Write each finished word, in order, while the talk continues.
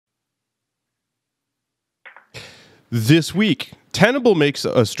This week, Tenable makes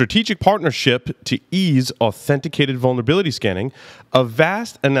a strategic partnership to ease authenticated vulnerability scanning.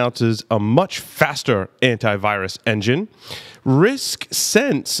 Avast announces a much faster antivirus engine.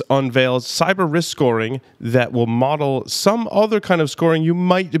 Risksense unveils cyber risk scoring that will model some other kind of scoring you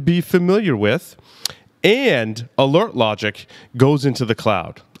might be familiar with. And Alert Logic goes into the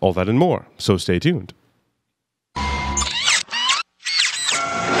cloud. All that and more, so stay tuned.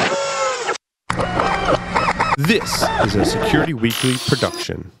 This is a Security Weekly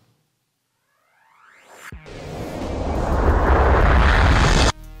production.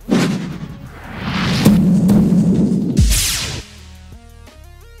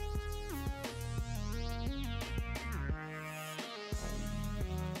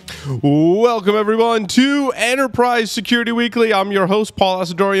 Welcome, everyone, to Enterprise Security Weekly. I'm your host, Paul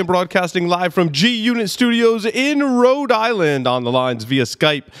Asadorian, broadcasting live from G-Unit Studios in Rhode Island. On the lines via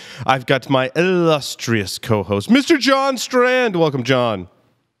Skype, I've got my illustrious co-host, Mr. John Strand. Welcome, John.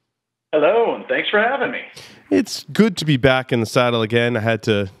 Hello, and thanks for having me. It's good to be back in the saddle again. I had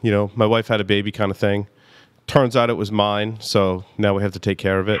to, my wife had a baby kind of thing. Turns out it was mine, so now we have to take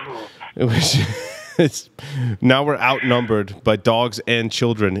care of it. It was... now we're outnumbered by dogs and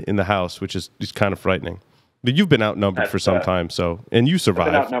children in the house, which is kind of frightening. But you've been outnumbered for some time, and you survived.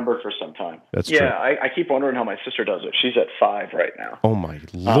 I've been outnumbered for some time. That's true. Yeah, I keep wondering how my sister does it. She's at 5 right now. Oh my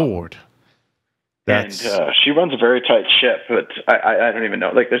Lord! And she runs a very tight ship, but I don't even know.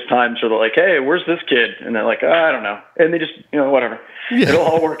 Like, there's times where they're like, "Hey, where's this kid?" And they're like, "I don't know," and they just, whatever. Yeah. It'll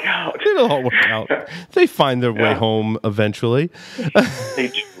all work out. It'll all work out. They find their way home eventually. They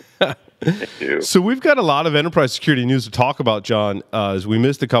do. So we've got a lot of enterprise security news to talk about, John. As we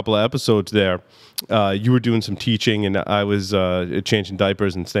missed a couple of episodes there, you were doing some teaching, and I was changing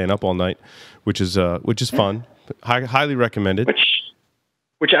diapers and staying up all night, which is fun. Highly recommended.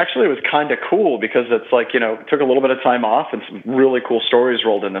 Which actually was kind of cool because it's like, took a little bit of time off and some really cool stories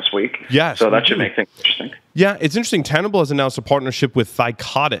rolled in this week. Yes, so that should make things interesting. Yeah, it's interesting. Tenable has announced a partnership with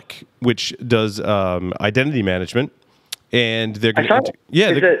Thycotic, which does identity management. And they're going to...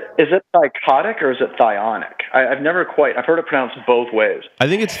 Is it psychotic or is it thionic? I've heard it pronounced both ways. I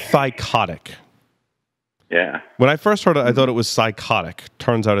think it's Thycotic. Yeah. When I first heard it, I thought it was psychotic.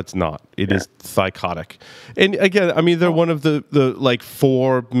 Turns out it's not. It is Thycotic. And again, I mean, they're one of the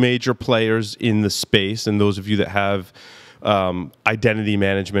 4 major players in the space. And those of you that have identity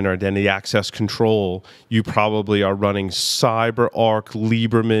management or identity access control, you probably are running CyberArk,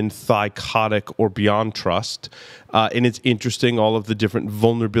 Lieberman, Thycotic, or BeyondTrust. And it's interesting, all of the different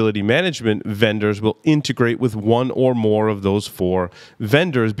vulnerability management vendors will integrate with one or more of those 4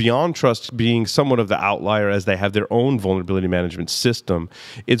 vendors, BeyondTrust being somewhat of the outlier as they have their own vulnerability management system.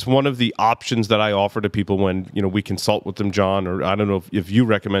 It's one of the options that I offer to people when we consult with them, John, or I don't know if you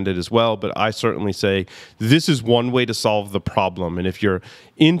recommend it as well, but I certainly say this is one way to solve the problem. And if you're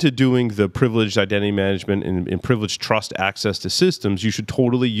into doing the privileged identity management and privileged trust access to systems, you should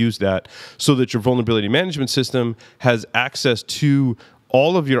totally use that so that your vulnerability management system has access to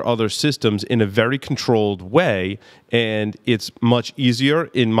all of your other systems in a very controlled way, and it's much easier,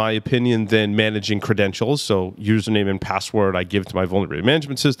 in my opinion, than managing credentials. So username and password I give to my vulnerability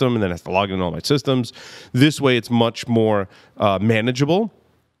management system, and then I have to log in all my systems. This way, it's much more manageable,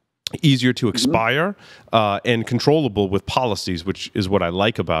 easier to expire, and controllable with policies, which is what I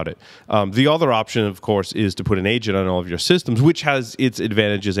like about it. The other option, of course, is to put an agent on all of your systems, which has its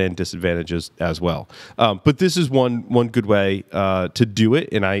advantages and disadvantages as well. But this is one good way to do it,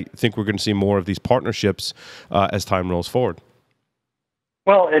 and I think we're going to see more of these partnerships as time rolls forward.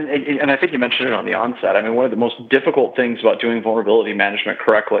 Well, and I think you mentioned it on the onset. I mean, one of the most difficult things about doing vulnerability management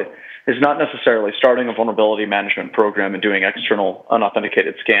correctly is not necessarily starting a vulnerability management program and doing external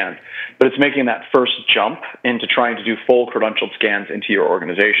unauthenticated scans, but it's making that first jump into trying to do full credentialed scans into your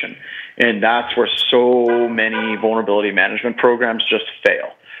organization. And that's where so many vulnerability management programs just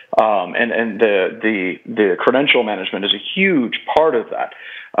fail. And the credential management is a huge part of that.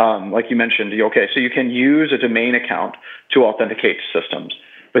 Like you mentioned, so you can use a domain account to authenticate systems,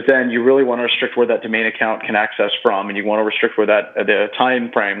 but then you really want to restrict where that domain account can access from, and you want to restrict where the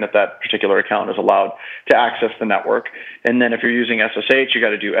time frame that particular account is allowed to access the network. And then if you're using SSH, you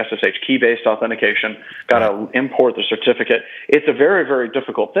got to do SSH key-based authentication, got to import the certificate. It's a very, very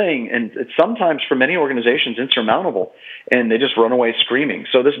difficult thing, and it's sometimes for many organizations insurmountable, and they just run away screaming.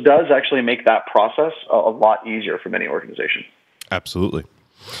 So this does actually make that process a lot easier for many organizations. Absolutely.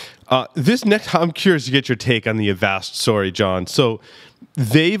 This next, I'm curious to get your take on the Avast story, John. So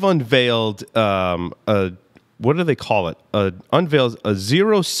they've unveiled what do they call it? Unveils a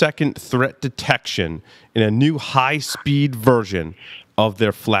 0-second threat detection in a new high-speed version of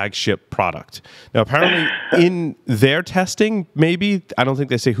their flagship product. Now, apparently in their testing, maybe, I don't think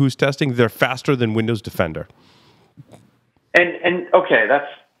they say who's testing, they're faster than Windows Defender. And okay,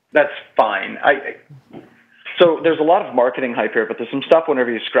 that's fine. So there's a lot of marketing hype here, but there's some stuff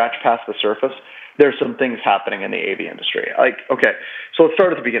whenever you scratch past the surface, there's some things happening in the AV industry. Like, okay, so let's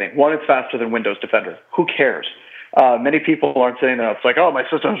start at the beginning. One, it's faster than Windows Defender. Who cares? Many people aren't saying that. It's like, oh, my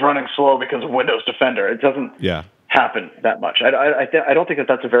system's running slow because of Windows Defender. It doesn't happen that much. I don't think that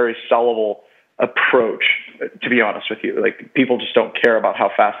that's a very sellable approach, to be honest with you. Like, people just don't care about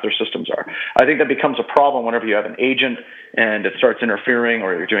how fast their systems are. I think that becomes a problem whenever you have an agent and it starts interfering,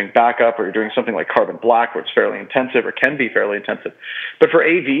 or you're doing backup, or you're doing something like Carbon Black, where it's fairly intensive or can be fairly intensive. But for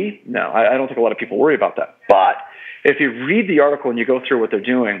AV, no, I don't think a lot of people worry about that. But if you read the article and you go through what they're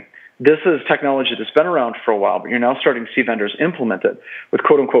doing, this is technology that's been around for a while, but you're now starting to see vendors implement it with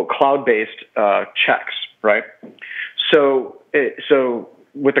quote-unquote cloud-based checks, right? So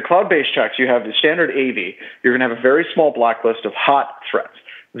with the cloud-based checks, you have the standard AV. You're going to have a very small blacklist of hot threats.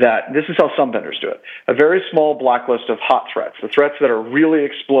 This is how some vendors do it. A very small blacklist of hot threats, the threats that are really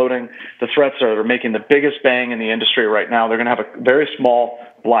exploding, the threats that are making the biggest bang in the industry right now. They're going to have a very small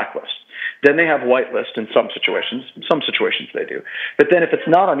blacklist. Then they have whitelist in some situations. In some situations they do. But then if it's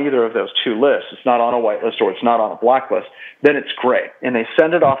not on either of those two lists, it's not on a whitelist or it's not on a blacklist, then it's gray. And they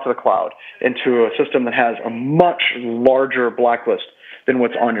send it off to the cloud into a system that has a much larger blacklist than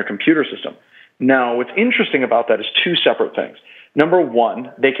what's on your computer system. Now, what's interesting about that is two separate things. Number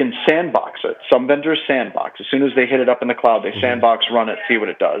one, they can sandbox it. Some vendors sandbox. As soon as they hit it up in the cloud, they sandbox, run it, see what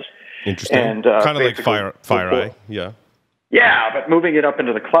it does. Interesting. And, kind of like FireEye, yeah. Yeah, but moving it up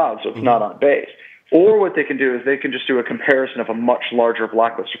into the cloud so it's not on base. Or what they can do is they can just do a comparison of a much larger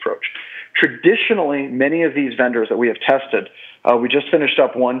blacklist approach. Traditionally, many of these vendors that we have tested, we just finished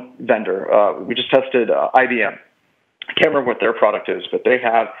up one vendor. We just tested IBM. I can't remember what their product is, but they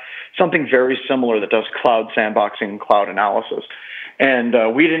have something very similar that does cloud sandboxing, cloud analysis. And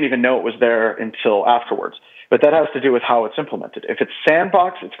we didn't even know it was there until afterwards. But that has to do with how it's implemented. If it's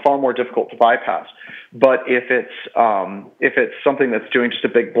sandbox, it's far more difficult to bypass. But if it's something that's doing just a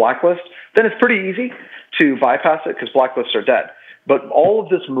big blacklist, then it's pretty easy to bypass it because blacklists are dead. But all of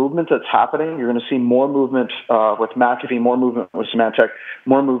this movement that's happening, you're going to see more movement with McAfee, more movement with Symantec,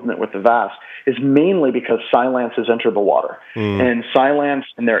 more movement with Avast, is mainly because Cylance has entered the water. And Cylance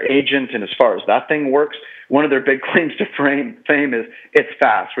and their agent, and as far as that thing works, one of their big claims to fame is it's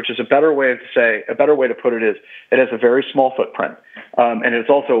fast, which is a better way to put it is it has a very small footprint, and it's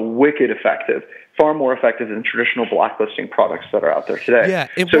also wicked effective, far more effective than traditional blacklisting products that are out there today. Yeah,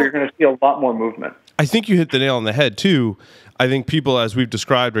 so you're going to see a lot more movement. I think you hit the nail on the head, too. I think people, as we've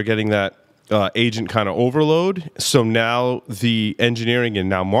described, are getting that agent kind of overload. So now the engineering and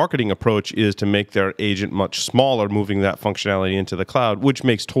now marketing approach is to make their agent much smaller, moving that functionality into the cloud, which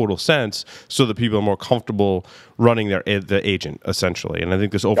makes total sense so that people are more comfortable running the agent, essentially. And I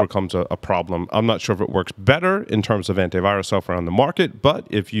think this overcomes a problem. I'm not sure if it works better in terms of antivirus software on the market, but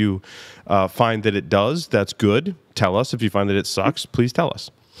if you find that it does, that's good. Tell us. If you find that it sucks, please tell us.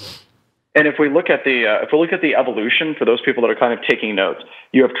 And if we look at the evolution for those people that are kind of taking notes,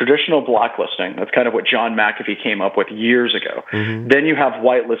 you have traditional blacklisting. That's kind of what John McAfee came up with years ago. Then you have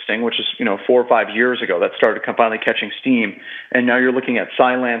whitelisting, which is 4 or 5 years ago that started finally catching steam. And now you're looking at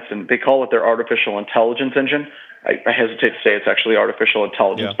Cylance, and they call it their artificial intelligence engine. I hesitate to say it's actually artificial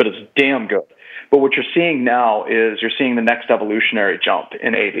intelligence, but it's damn good. But what you're seeing now is you're seeing the next evolutionary jump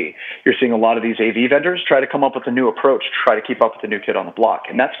in AV. You're seeing a lot of these AV vendors try to come up with a new approach, try to keep up with the new kid on the block.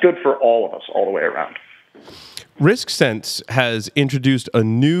 And that's good for all of us, all the way around. Risksense has introduced a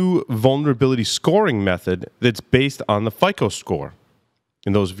new vulnerability scoring method that's based on the FICO score.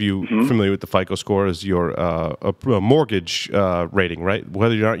 And those of you familiar with the FICO score is your a mortgage rating, right?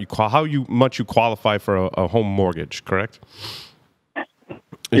 Whether or not how much you qualify for a home mortgage, correct?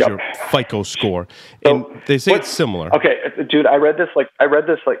 Is your FICO score, and they say it's similar. Okay, dude, I read this like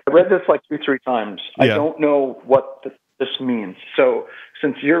 2-3 times. I don't know what this means. So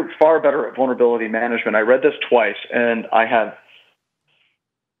since you're far better at vulnerability management, I read this twice, and I had.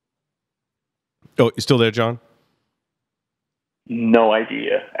 Oh, you still there, John? No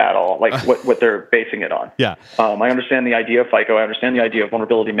idea at all, like what they're basing it on. Yeah. I understand the idea of FICO. I understand the idea of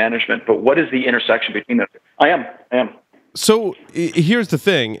vulnerability management, but what is the intersection between them? I am. So here's the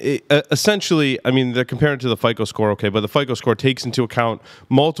thing. Essentially, I mean, they're comparing to the FICO score, okay, but the FICO score takes into account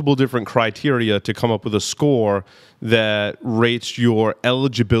multiple different criteria to come up with a score that rates your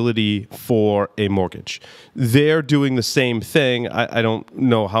eligibility for a mortgage. They're doing the same thing. I don't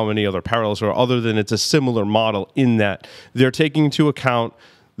know how many other parallels are, other than it's a similar model in that they're taking into account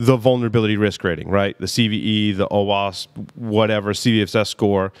the vulnerability risk rating, right? The CVE, the OWASP, whatever, CVSS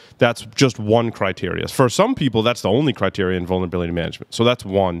score. That's just one criteria. For some people, that's the only criteria in vulnerability management. So that's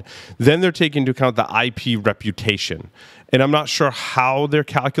one. Then they're taking into account the IP reputation. And I'm not sure how they're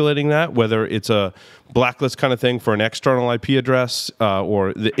calculating that, whether it's a blacklist kind of thing for an external IP address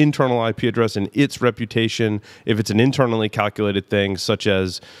or the internal IP address and its reputation. If it's an internally calculated thing, such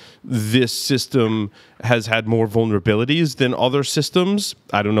as this system has had more vulnerabilities than other systems,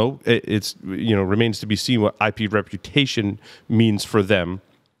 I don't know. It's remains to be seen what IP reputation means for them.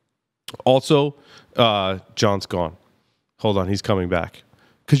 Also, John's gone. Hold on, he's coming back.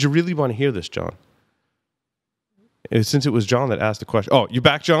 Because you really want to hear this, John. Since it was John that asked the question. Oh, you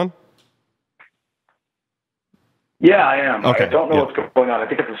back, John? Yeah, I am. Okay. I don't know what's going on. I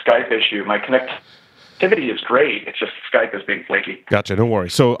think it's a Skype issue. My connectivity is great. It's just Skype is being flaky. Gotcha. Don't worry.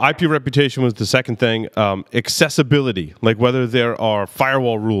 So IP reputation was the second thing. Accessibility, like whether there are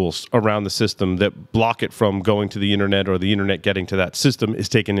firewall rules around the system that block it from going to the internet or the internet getting to that system, is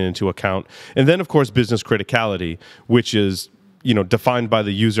taken into account. And then, of course, business criticality, which is defined by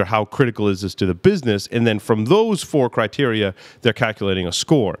the user. How critical is this to the business? And then from those four criteria, they're calculating a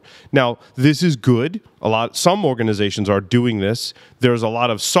score. Now, this is good. Some organizations are doing this. There's a lot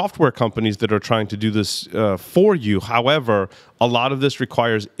of software companies that are trying to do this for you. However, a lot of this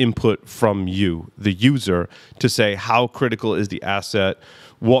requires input from you, the user, to say how critical is the asset,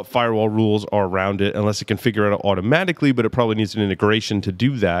 what firewall rules are around it, unless it can figure it out automatically, but it probably needs an integration to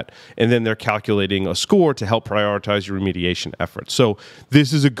do that. And then they're calculating a score to help prioritize your remediation efforts. So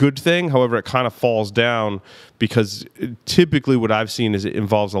this is a good thing. However, it kind of falls down because typically what I've seen is it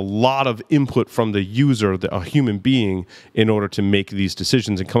involves a lot of input from the user, a human being, in order to make these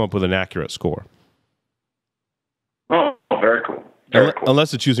decisions and come up with an accurate score. Oh, very cool. Very cool.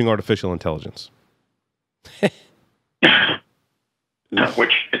 Unless it's using artificial intelligence.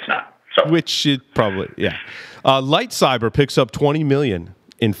 Which it's not. So. Which it probably, yeah. Light Cyber picks up $20 million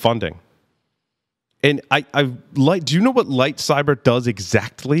in funding. And do you know what Light Cyber does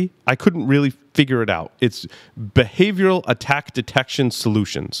exactly? I couldn't really figure it out. It's behavioral attack detection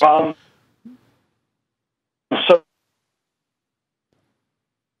solutions.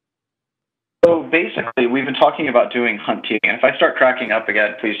 So basically, we've been talking about doing hunt teaming. And if I start cracking up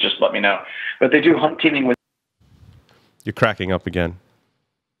again, please just let me know. But they do hunt teaming with... You're cracking up again.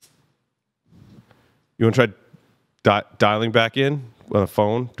 You want to try dialing back in on the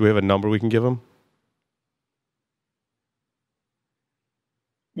phone? Do we have a number we can give them?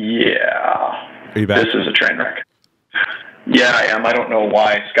 Yeah. Are you back? This is a train wreck. Yeah, I am. I don't know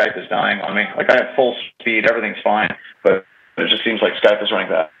why Skype is dying on me. Like, I have full speed, everything's fine, but it just seems like Skype is running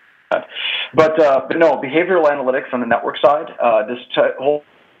bad. But no, behavioral analytics on the network side, this whole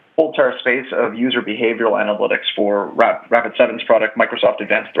entire space of user behavioral analytics for Rapid7's product, Microsoft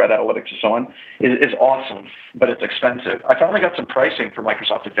Advanced Threat Analytics, and so on, is awesome, but it's expensive. I finally got some pricing for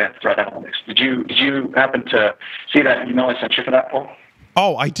Microsoft Advanced Threat Analytics. Did you happen to see that email I sent you for that, Paul?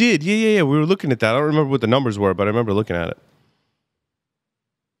 Oh, I did. Yeah. We were looking at that. I don't remember what the numbers were, but I remember looking at it.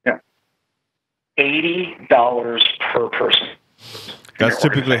 Yeah. $80 per person. That's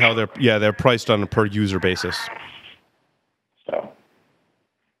typically how they're priced on a per user basis. So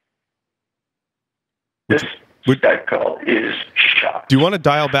this Skype call is shot. Do you want to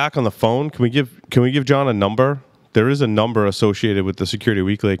dial back on the phone? Can we give John a number? There is a number associated with the Security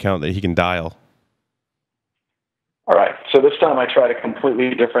Weekly account that he can dial. All right. So this time I tried a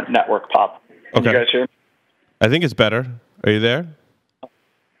completely different network pop. Can you guys hear me? I think it's better. Are you there?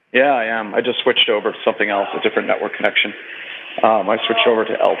 Yeah, I am. I just switched over to something else, a different network connection. I switched over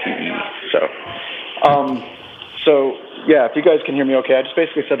to LTE. So yeah, if you guys can hear me okay, I just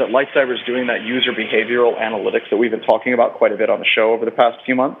basically said that LightCyber is doing that user behavioral analytics that we've been talking about quite a bit on the show over the past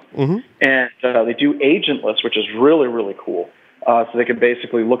few months. Mm-hmm. And they do agentless, which is really, really cool. So they can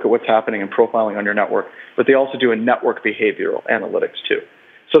basically look at what's happening and profiling on your network. But they also do a network behavioral analytics too.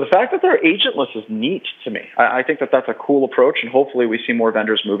 So the fact that they're agentless is neat to me. I think that that's a cool approach, and hopefully we see more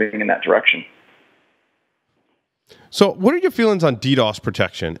vendors moving in that direction. So what are your feelings on DDoS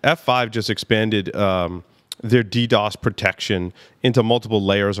protection? F5 just expanded their DDoS protection into multiple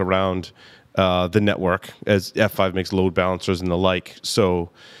layers around the network as F5 makes load balancers and the like.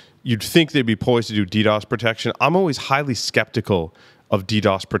 So you'd think they'd be poised to do DDoS protection. I'm always highly skeptical of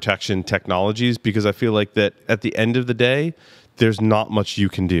DDoS protection technologies because I feel like that at the end of the day, there's not much you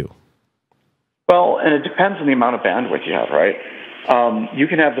can do. Well, and it depends on the amount of bandwidth you have, right? You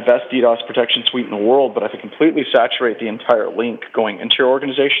can have the best DDoS protection suite in the world, but if it completely saturates the entire link going into your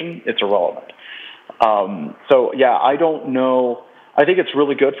organization, it's irrelevant. So, yeah, I don't know I think it's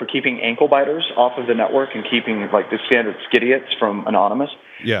really good for keeping ankle biters off of the network and keeping like the standard skidiots from anonymous.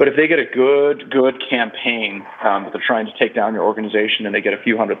 Yeah. But if they get a good campaign that they're trying to take down your organization and they get a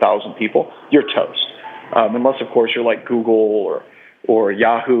few 100,000 people, you're toast. Unless, of course, you're like Google or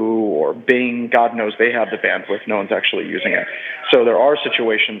Yahoo or Bing. God knows they have the bandwidth. No one's actually using it. So there are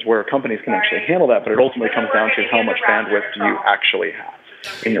situations where companies can actually handle that, but it ultimately comes down to how much bandwidth do you actually have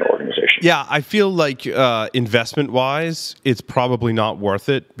in your organization. Yeah, I feel like investment-wise, it's probably not worth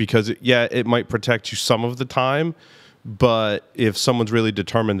it because, it might protect you some of the time, but if someone's really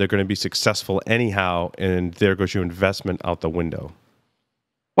determined they're going to be successful anyhow, and there goes your investment out the window.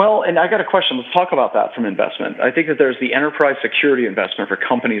 Well, and I got a question. Let's talk about that from investment. I think that there's the enterprise security investment for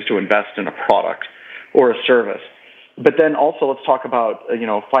companies to invest in a product or a service. But then also let's talk about,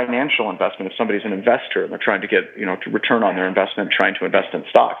 financial investment. If somebody's an investor and they're trying to get, to return on their investment, trying to invest in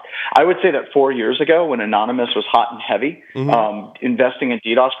stock. I would say that 4 years ago when Anonymous was hot and heavy, investing in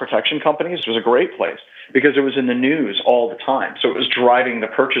DDoS protection companies was a great place because it was in the news all the time. So it was driving the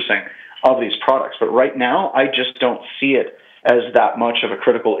purchasing of these products. But right now, I just don't see it as that much of a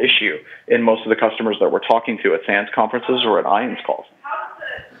critical issue in most of the customers that we're talking to at SANS conferences or at IANS calls.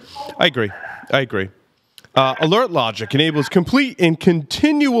 I agree. Alert Logic enables complete and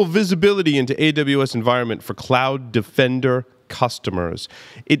continual visibility into AWS environment for Cloud Defender customers.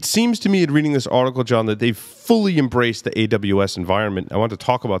 It seems to me in reading this article, John, that they've fully embraced the AWS environment. I want to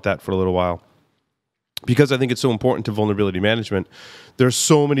talk about that for a little while because I think it's so important to vulnerability management. There's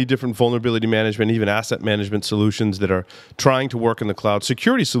so many different vulnerability management, even asset management solutions that are trying to work in the cloud.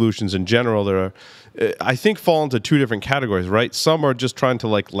 Security solutions in general, that are, I think, fall into two different categories, right? Some are just trying to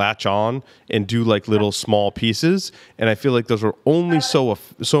like latch on and do like little small pieces, and I feel like those are only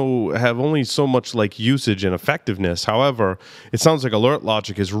have only so much like usage and effectiveness. However, it sounds like Alert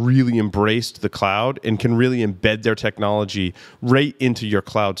Logic has really embraced the cloud and can really embed their technology right into your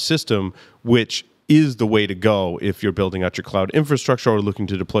cloud system, which is the way to go if you're building out your cloud infrastructure or looking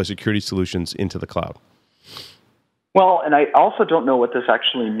to deploy security solutions into the cloud. Well, and I also don't know what this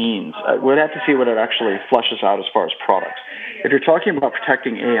actually means. We'd have to see what it actually fleshes out as far as products. If you're talking about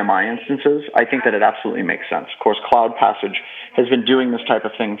protecting AMI instances, I think that it absolutely makes sense. Of course, Cloud Passage has been doing this type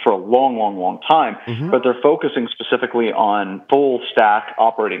of thing for a long, long, long time, but they're focusing specifically on full stack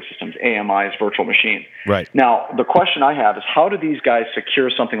operating systems, AMIs, virtual machines. Right. Now, the question I have is how do these guys secure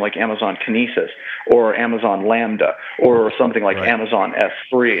something like Amazon Kinesis or Amazon Lambda or something like Amazon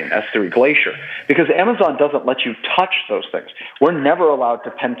S3 and S3 Glacier? Because Amazon doesn't let you touch those things. We're never allowed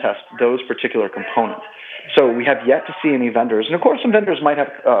to pen test those particular components. So we have yet to see any vendors, and of course some vendors might have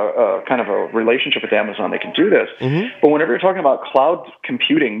kind of a relationship with Amazon. They can do this. But whenever you're talking about cloud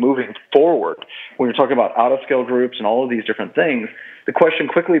computing moving forward, when you're talking about auto-scale groups and all of these different things, the question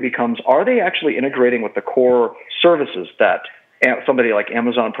quickly becomes, are they actually integrating with the core services that somebody like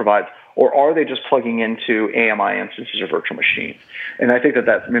Amazon provides, or are they just plugging into AMI instances or virtual machines? And I think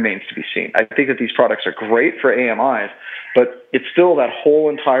that remains to be seen. I think that these products are great for AMIs, but it's still that whole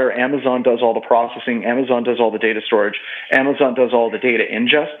entire Amazon does all the processing, Amazon does all the data storage, Amazon does all the data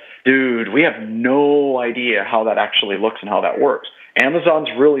ingest. Dude, we have no idea how that actually looks and how that works. Amazon's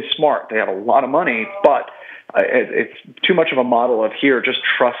really smart. They have a lot of money, but it's too much of a model of here, just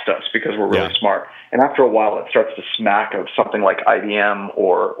trust us because we're really smart. And after a while, it starts to smack of something like IBM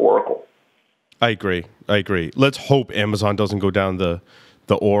or Oracle. I agree. Let's hope Amazon doesn't go down the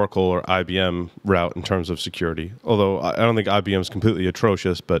Oracle or IBM route in terms of security. Although I don't think IBM is completely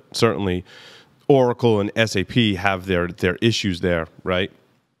atrocious, but certainly Oracle and SAP have their issues there, right?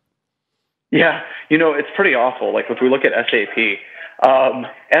 Yeah, it's pretty awful. Like if we look at SAP,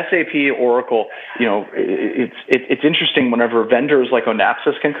 Oracle, it's interesting whenever vendors like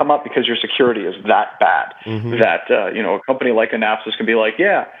Onapsis can come up because your security is that bad that, a company like Onapsis can be like,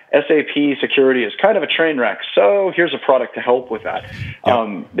 yeah, SAP security is kind of a train wreck. So here's a product to help with that.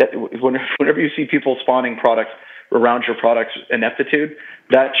 Whenever you see people spawning products around your product's ineptitude,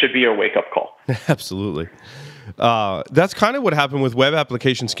 that should be a wake-up call. Absolutely. That's kind of what happened with web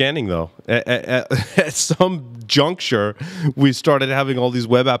application scanning, though. At some juncture, we started having all these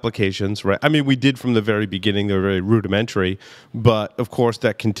web applications, right? I mean, we did from the very beginning. They were very rudimentary, but of course,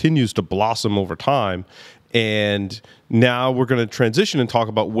 that continues to blossom over time. And now we're going to transition and talk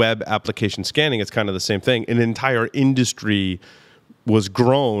about web application scanning. It's kind of the same thing. An entire industry was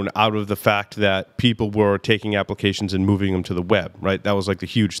grown out of the fact that people were taking applications and moving them to the web, right? That was like the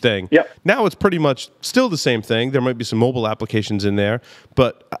huge thing. Yep. Now it's pretty much still the same thing. There might be some mobile applications in there,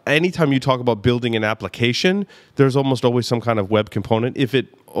 but anytime you talk about building an application, there's almost always some kind of web component if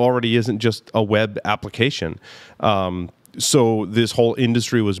it already isn't just a web application. So this whole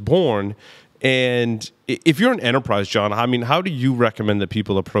industry was born, And if you're an enterprise, John, I mean, how do you recommend that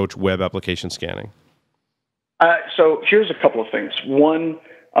people approach web application scanning? So here's a couple of things. One,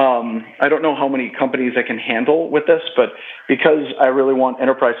 I don't know how many companies I can handle with this, but because I really want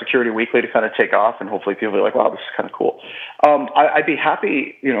Enterprise Security Weekly to kind of take off, and hopefully people are like, wow, this is kind of cool. I'd be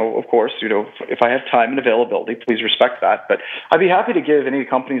happy, of course, if I have time and availability, please respect that. But I'd be happy to give any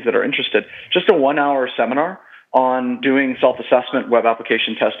companies that are interested just a 1-hour seminar on doing self-assessment web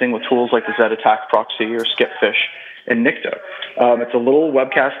application testing with tools like the Z-Attack Proxy or Skipfish and NICTA. It's a little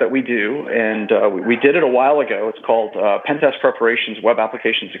webcast that we do, and we did it a while ago. It's called Pentest Preparations Web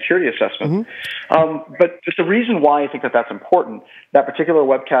Application Security Assessment. But just the reason why I think that that's important, that particular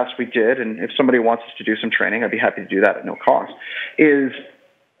webcast we did, and if somebody wants us to do some training, I'd be happy to do that at no cost, is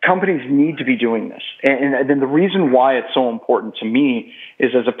companies need to be doing this. And then the reason why it's so important to me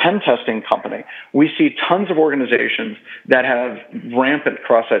is, as a pen testing company, we see tons of organizations that have rampant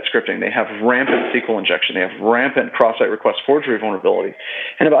cross-site scripting. They have rampant SQL injection. They have rampant cross-site request forgery vulnerabilities.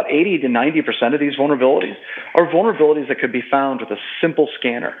 And about 80 to 90% of these vulnerabilities are vulnerabilities that could be found with a simple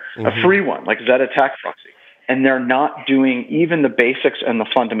scanner, a free one like Z-Attack Proxy. And they're not doing even the basics and the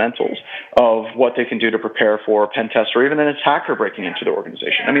fundamentals of what they can do to prepare for a pen test or even an attacker breaking into the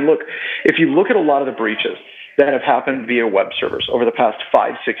organization. I mean, look, if you look at a lot of the breaches that have happened via web servers over the past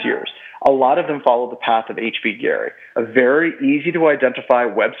 5-6 years, a lot of them follow the path of H.B. Gary. A very easy to identify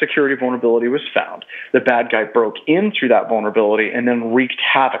web security vulnerability was found. The bad guy broke in through that vulnerability and then wreaked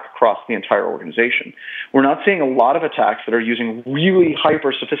havoc across the entire organization. We're not seeing a lot of attacks that are using really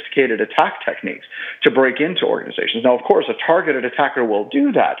hyper sophisticated attack techniques to break into organizations. Now, of course, a targeted attacker will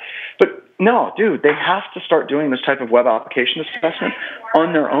do that, but no, dude, they have to start doing this type of web application assessment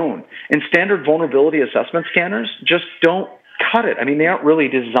on their own. And standard vulnerability assessment scanners just don't cut it. I mean, they aren't really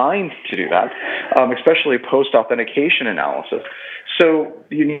designed to do that, especially post-authentication analysis. So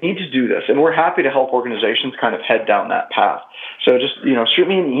you need to do this, and we're happy to help organizations kind of head down that path. So just, shoot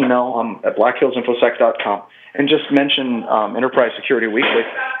me an email at blackhillsinfosec.com and just mention Enterprise Security Weekly.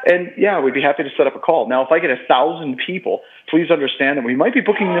 And yeah, we'd be happy to set up a call. Now, if I get 1,000 people, please understand that we might be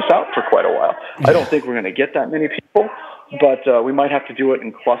booking this out for quite a while. I don't think we're going to get that many people, but we might have to do it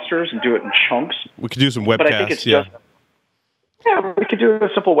in clusters and do it in chunks. We could do some webcasts, but I think it's yeah, we could do a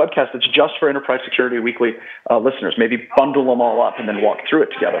simple webcast that's just for Enterprise Security Weekly listeners. Maybe bundle them all up and then walk through it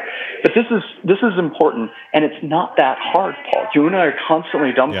together. But this is important, and it's not that hard, Paul. You and I are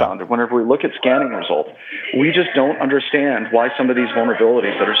constantly dumbfounded whenever we look at scanning results. We just don't understand why some of these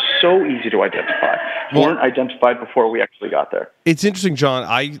vulnerabilities that are so easy to identify weren't identified before we actually got there. It's interesting, John.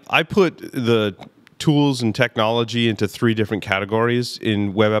 I put the tools and technology into 3 different categories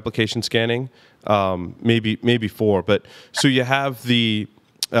in web application scanning. Maybe 4, but so you have the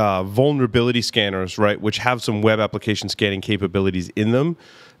vulnerability scanners, right, which have some web application scanning capabilities in them.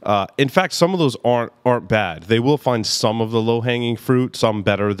 In fact, some of those aren't bad. They will find some of the low-hanging fruit, some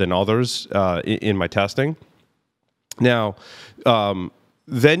better than others in my testing. Now,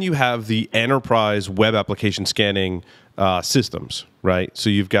 then you have the enterprise web application scanning systems, right?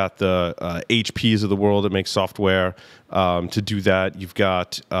 So you've got the HPs of the world that make software to do that. You've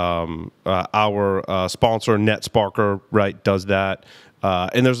got our sponsor, NetSparker, right, does that.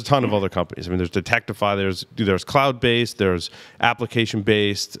 And there's a ton of other companies. I mean, there's Detectify, there's cloud-based, there's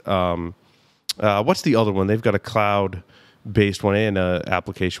application-based. What's the other one? They've got a cloud-based one and an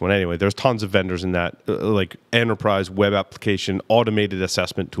application one. Anyway, there's tons of vendors in that, like enterprise web application automated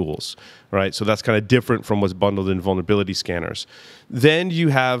assessment tools, right? So that's kind of different from what's bundled in vulnerability scanners. Then you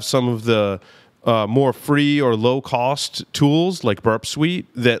have some of the more free or low-cost tools like Burp Suite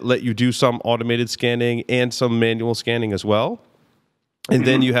that let you do some automated scanning and some manual scanning as well. And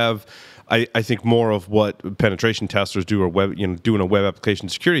then you have, I think, more of what penetration testers do, or doing a web application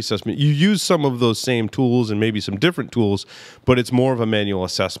security assessment. You use some of those same tools and maybe some different tools, but it's more of a manual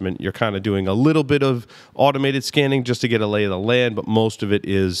assessment. You're kind of doing a little bit of automated scanning just to get a lay of the land, but most of it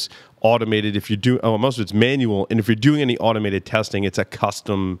is automated. Most of it's manual, and if you're doing any automated testing, it's a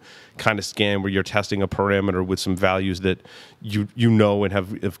custom kind of scan where you're testing a parameter with some values that you know and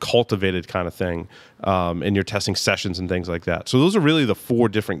have cultivated, kind of thing, and you're testing sessions and things like that. So those are really the 4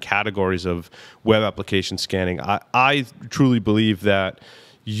 different categories of web application scanning. I truly believe that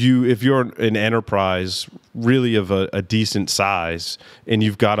if you're an enterprise really of a decent size and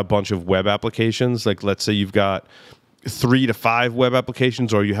you've got a bunch of web applications, like let's say you've got 3 to 5 web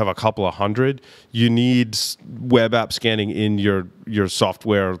applications or you have a couple of hundred, you need web app scanning in your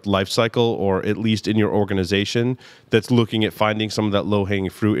software lifecycle, or at least in your organization that's looking at finding some of that low-hanging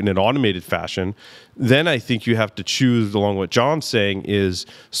fruit in an automated fashion. Then I think you have to choose, along what John's saying, is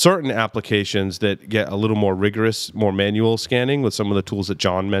certain applications that get a little more rigorous, more manual scanning with some of the tools that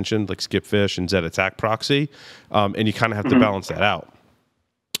John mentioned, like Skipfish and Zed Attack Proxy, and you kind of have to balance that out.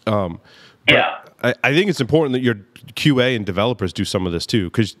 I think it's important that your QA and developers do some of this too,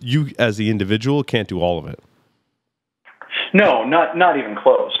 because you, as the individual, can't do all of it. No, not even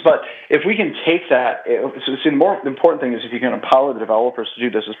close. But if we can take that, the more important thing is if you can empower the developers to do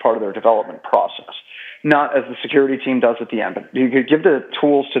this as part of their development process, not as the security team does at the end. But you could give the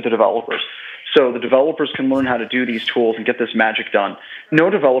tools to the developers, so the developers can learn how to do these tools and get this magic done. No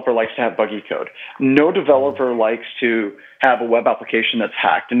developer likes to have buggy code. No developer likes to have a web application that's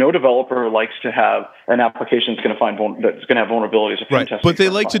hacked. No developer likes to have an application that's going to have vulnerabilities. Right, but they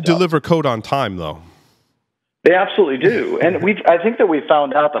like to deliver code on time, though. They absolutely do. And I think that we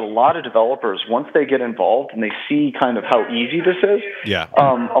found out that a lot of developers, once they get involved and they see kind of how easy this is,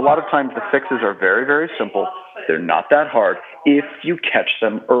 a lot of times the fixes are very, very simple. They're not that hard if you catch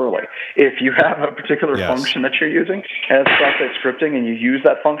them early. If you have a particular function that you're using as cross-site scripting and you use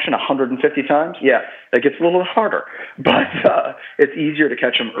that function 150 times, that gets a little harder. But it's easier to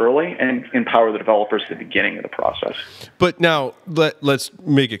catch them early and empower the developers at the beginning of the process. But now let's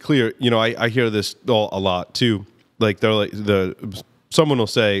make it clear. You know, I hear this a lot too. Like someone will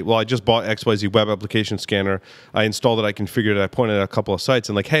say, well, I just bought XYZ web application scanner. I installed it. I configured it. I pointed at a couple of sites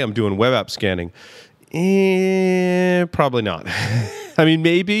and like, hey, I'm doing web app scanning. Probably not. I mean,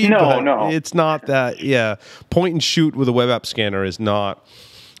 maybe. No. It's not that. Yeah, point and shoot with a web app scanner is not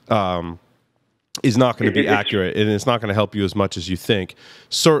going to be accurate, and it's not going to help you as much as you think.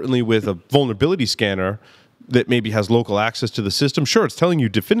 Certainly, with a vulnerability scanner that maybe has local access to the system, sure, it's telling you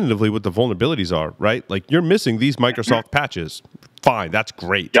definitively what the vulnerabilities are, right? Like you're missing these Microsoft patches. Fine, that's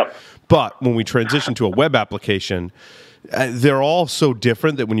great. Yep. But when we transition to a web application, they're all so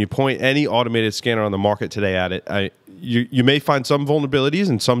different that when you point any automated scanner on the market today at it, you may find some vulnerabilities,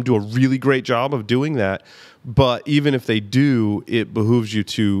 and some do a really great job of doing that. But even if they do, it behooves you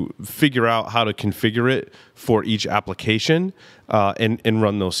to figure out how to configure it for each application and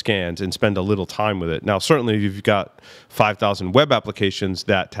run those scans and spend a little time with it. Now, certainly, if you've got 5,000 web applications,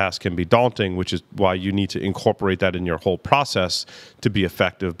 that task can be daunting, which is why you need to incorporate that in your whole process to be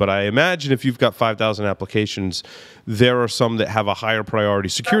effective. But I imagine if you've got 5,000 applications, there are some that have a higher priority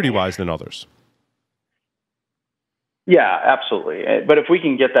security-wise than others. Yeah, absolutely. But if we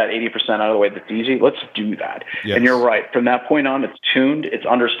can get that 80% out of the way that's easy, let's do that. Yes. And you're right. From that point on, it's tuned. It's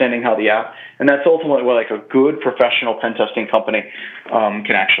understanding how the app, and that's ultimately what like a good professional pen testing company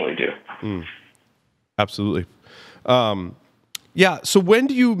can actually do. Absolutely. So when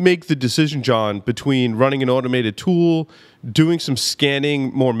do you make the decision, John, between running an automated tool, doing some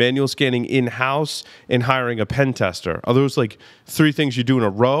scanning, more manual scanning in-house, and hiring a pen tester? Are those like 3 things you do in a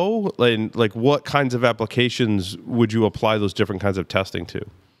row? And like what kinds of applications would you apply those different kinds of testing to?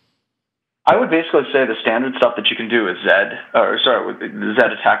 I would basically say the standard stuff that you can do is with the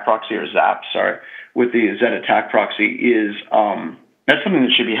Zed Attack Proxy or ZAP, with the Zed Attack Proxy is that's something that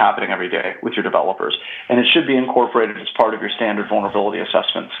should be happening every day with your developers, and it should be incorporated as part of your standard vulnerability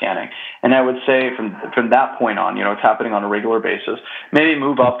assessment scanning. And I would say from that point on, it's happening on a regular basis. Maybe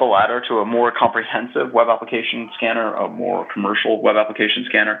move up the ladder to a more comprehensive web application scanner, a more commercial web application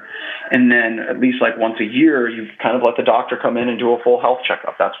scanner, and then at least like once a year, you kind of let the doctor come in and do a full health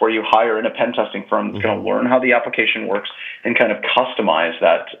checkup. That's where you hire in a pen testing firm that's going to learn how the application works and kind of customize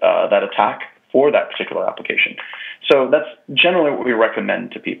that attack for that particular application. So that's generally what we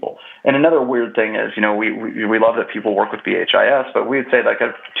recommend to people. And another weird thing is, we love that people work with BHIS, but we would say like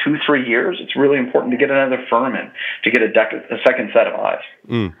 2-3 years, it's really important to get another firm in to get a second set of eyes.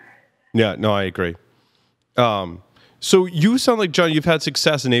 Yeah, no, I agree. So you sound like, John, you've had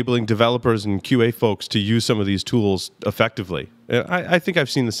success enabling developers and QA folks to use some of these tools effectively. I think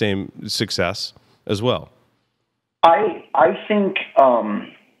I've seen the same success as well. I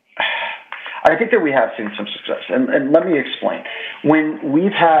think that we have seen some success, and let me explain. When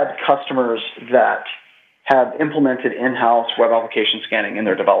we've had customers that have implemented in-house web application scanning in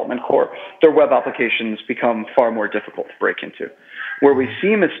their development core, their web applications become far more difficult to break into. Where we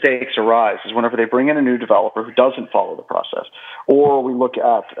see mistakes arise is whenever they bring in a new developer who doesn't follow the process, or we look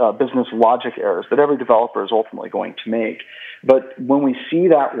at business logic errors that every developer is ultimately going to make. But when we see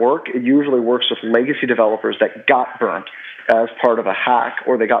that work, it usually works with legacy developers that got burnt as part of a hack,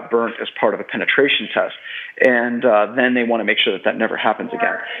 or they got burnt as part of a penetration test. And then they want to make sure that that never happens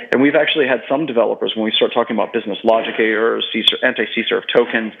again. And we've actually had some developers, when we start talking about business logic errors, anti-CSRF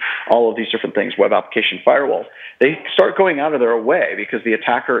tokens, all of these different things, web application firewalls, they start going out of their way because the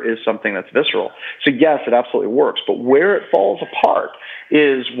attacker is something that's visceral. So yes, it absolutely works. But where it falls apart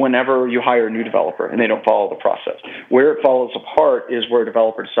is whenever you hire a new developer and they don't follow the process. Where it falls apart is where a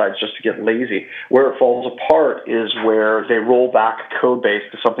developer decides just to get lazy. Where it falls apart is where they roll back a code base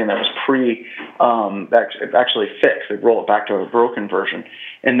to something that was actually fixed. They roll it back to a broken version.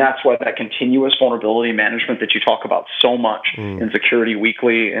 And that's why that continuous vulnerability management that you talk about so much in Security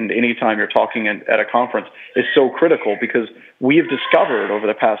Weekly and anytime you're talking at a conference is so critical, because we have discovered over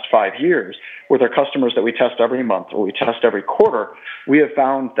the past 5 years with our customers that we test every month or we test every quarter, we have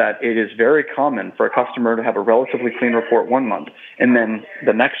found that it is very common for a customer to have a relatively clean report 1 month and then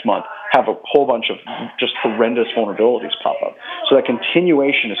the next month have a whole bunch of just horrendous vulnerabilities pop up. So that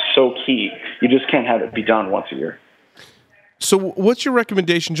continuation is so key. You just can't have it be done once a year. So what's your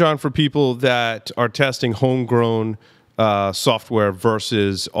recommendation, John, for people that are testing homegrown software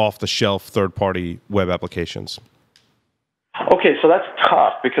versus off-the-shelf third-party web applications? Okay, so that's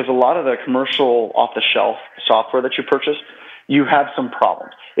tough because a lot of the commercial off-the-shelf software that you purchase, you have some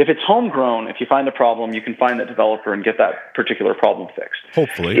problems. If it's homegrown, if you find a problem, you can find that developer and get that particular problem fixed.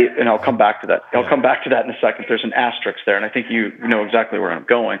 Hopefully. And I'll come back to that. I'll come back to that in a second. There's an asterisk there, and I think you know exactly where I'm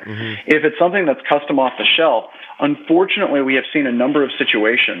going. If it's something that's custom off the shelf, unfortunately, we have seen a number of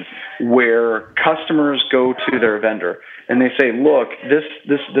situations where customers go to their vendor and they say, look, this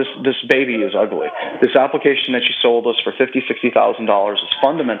baby is ugly. This application that you sold us for $50,000, $60,000 is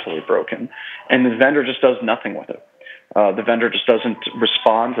fundamentally broken, and the vendor just does nothing with it. The vendor just doesn't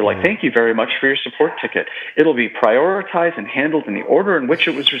respond. They're like, thank you very much for your support ticket. It'll be prioritized and handled in the order in which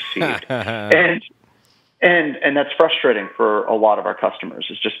it was received. And that's frustrating for a lot of our customers.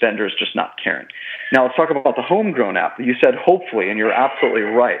 It's just vendors just not caring. Now let's talk about the homegrown app. You said hopefully, and you're absolutely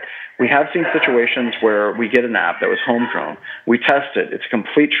right. We have seen situations where we get an app that was homegrown. We test it. It's a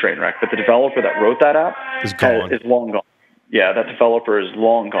complete train wreck. But the developer that wrote that app is long gone. Yeah, that developer is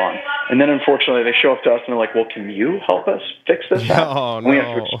long gone. And then unfortunately they show up to us and they're like, well, can you help us fix this app? No. We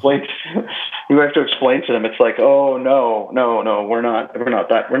have to explain to them. It's like, oh no, we're not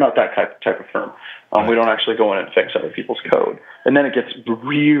that type of firm. We don't actually go in and fix other people's code. And then it gets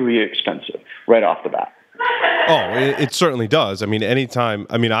really expensive right off the bat. Oh, it certainly does. I mean, anytime.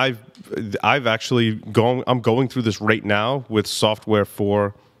 I mean, I've actually I'm going through this right now with software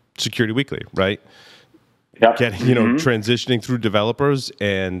for Security Weekly, right? Yep. Transitioning through developers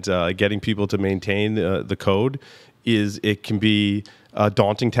and getting people to maintain the code it can be a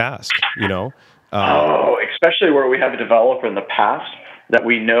daunting task, especially where we have a developer in the past that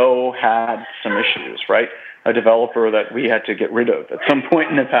we know had some issues, right? A developer that we had to get rid of at some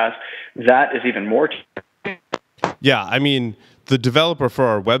point in the past. That is even more. Yeah, I mean, the developer for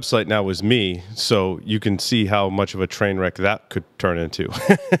our website now is me, so you can see how much of a train wreck that could turn into.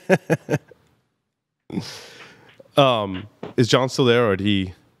 Is John still there, or did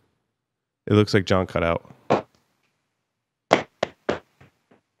he? It looks like John cut out.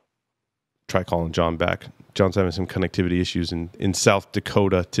 Try calling John back. John's having some connectivity issues in South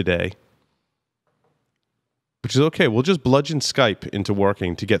Dakota today, which is okay. We'll just bludgeon Skype into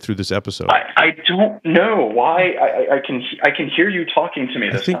working to get through this episode. I don't know why. I can hear you talking to me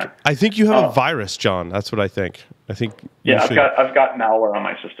this time. I think you have a virus, John. That's what I think. I've got malware on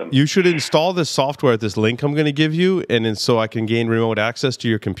my system. You should install this software at this link I'm going to give you, and so I can gain remote access to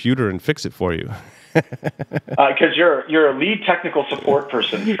your computer and fix it for you. Because you're a lead technical support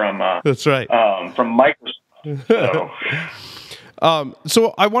person from that's right, from Microsoft.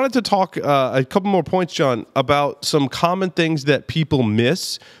 So I wanted to talk a couple more points, John, about some common things that people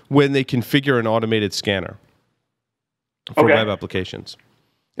miss when they configure an automated scanner for web applications.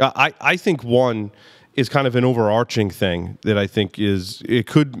 I think one is kind of an overarching thing that I think it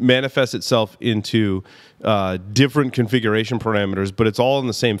could manifest itself into different configuration parameters, but it's all in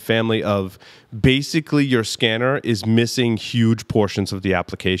the same family of basically your scanner is missing huge portions of the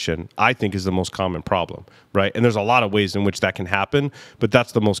application, I think is the most common problem, right? And there's a lot of ways in which that can happen, but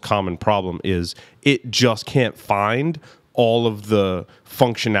that's the most common problem is it just can't find all of the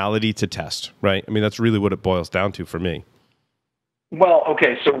functionality to test, right? I mean, that's really what it boils down to for me. Well,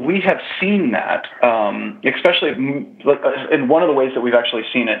 okay, so we have seen that, especially in one of the ways that we've actually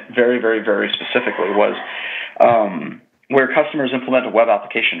seen it very, very, very specifically was where customers implement a web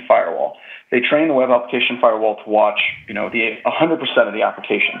application firewall. They train the web application firewall to watch, the 100% of the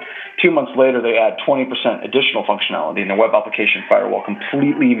application. 2 months later, they add 20% additional functionality, and the web application firewall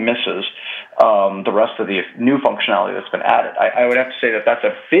completely misses the rest of the new functionality that's been added. I would have to say that that's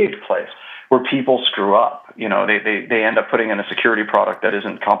a big place where people screw up. They end up putting in a security product that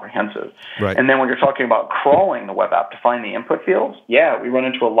isn't comprehensive. Right. And then when you're talking about crawling the web app to find the input fields, we run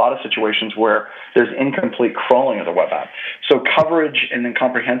into a lot of situations where there's incomplete crawling of the web app. So coverage and then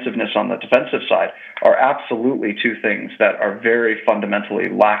comprehensiveness on the defensive side are absolutely two things that are very fundamentally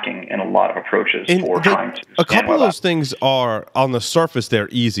lacking in a lot of approaches trying to a couple of those things are, on the surface, they're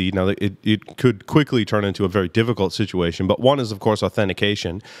easy. Now, it could quickly turn into a very difficult situation, but one is, of course,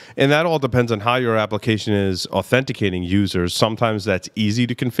 authentication. And that all depends on how your application is authenticating users. Sometimes that's easy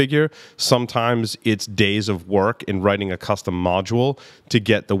to configure. Sometimes it's days of work in writing a custom module to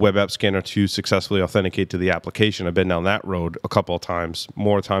get the web app scanner to successfully authenticate to the application. I've been down that road a couple of times,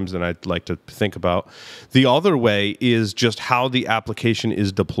 more times than I'd like to think about. The other way is just how the application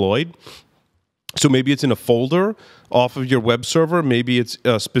is deployed. So maybe it's in a folder off of your web server. Maybe it's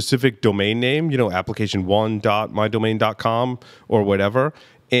a specific domain name, application1.mydomain.com or whatever.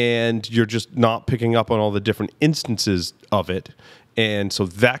 And you're just not picking up on all the different instances of it. And so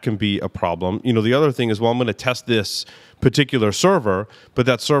that can be a problem. The other thing is, well, I'm going to test this particular server, but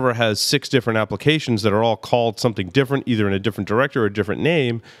that server has 6 different applications that are all called something different, either in a different directory or a different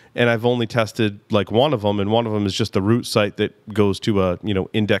name. And I've only tested like one of them, and one of them is just the root site that goes to a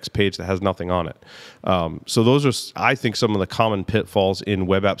index page that has nothing on it. So those are, I think, some of the common pitfalls in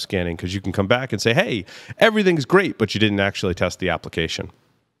web app scanning, because you can come back and say, hey, everything's great, but you didn't actually test the application.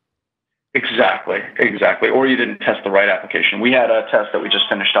 Exactly. Or you didn't test the right application. We had a test that we just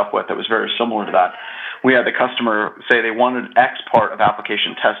finished up with that was very similar to that. We had the customer say they wanted X part of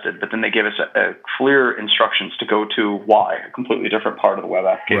application tested, but then they gave us a clear instructions to go to Y, a completely different part of the web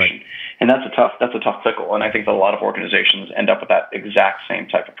application. Right. And that's a tough pickle. And I think that a lot of organizations end up with that exact same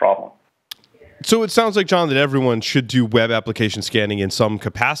type of problem. So it sounds like, John, that everyone should do web application scanning in some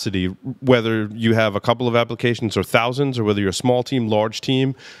capacity, whether you have a couple of applications or thousands, or whether you're a small team, large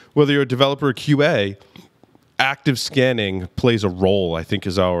team, whether you're a developer or QA. Active scanning plays a role, I think,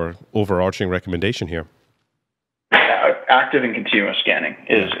 is our overarching recommendation here. Active and continuous scanning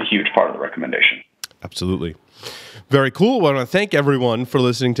is a huge part of the recommendation. Absolutely. Very cool. Well, I want to thank everyone for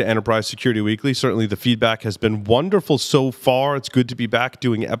listening to Enterprise Security Weekly. Certainly the feedback has been wonderful so far. It's good to be back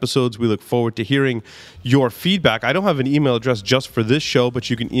doing episodes. We look forward to hearing your feedback. I don't have an email address just for this show, but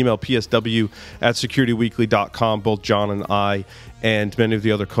you can email psw@securityweekly.com. Both John and I and many of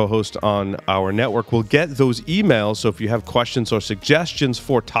the other co-hosts on our network will get those emails. So if you have questions or suggestions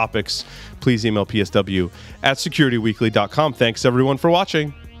for topics, please email psw@securityweekly.com. Thanks, everyone, for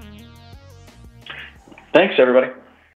watching. Thanks, everybody.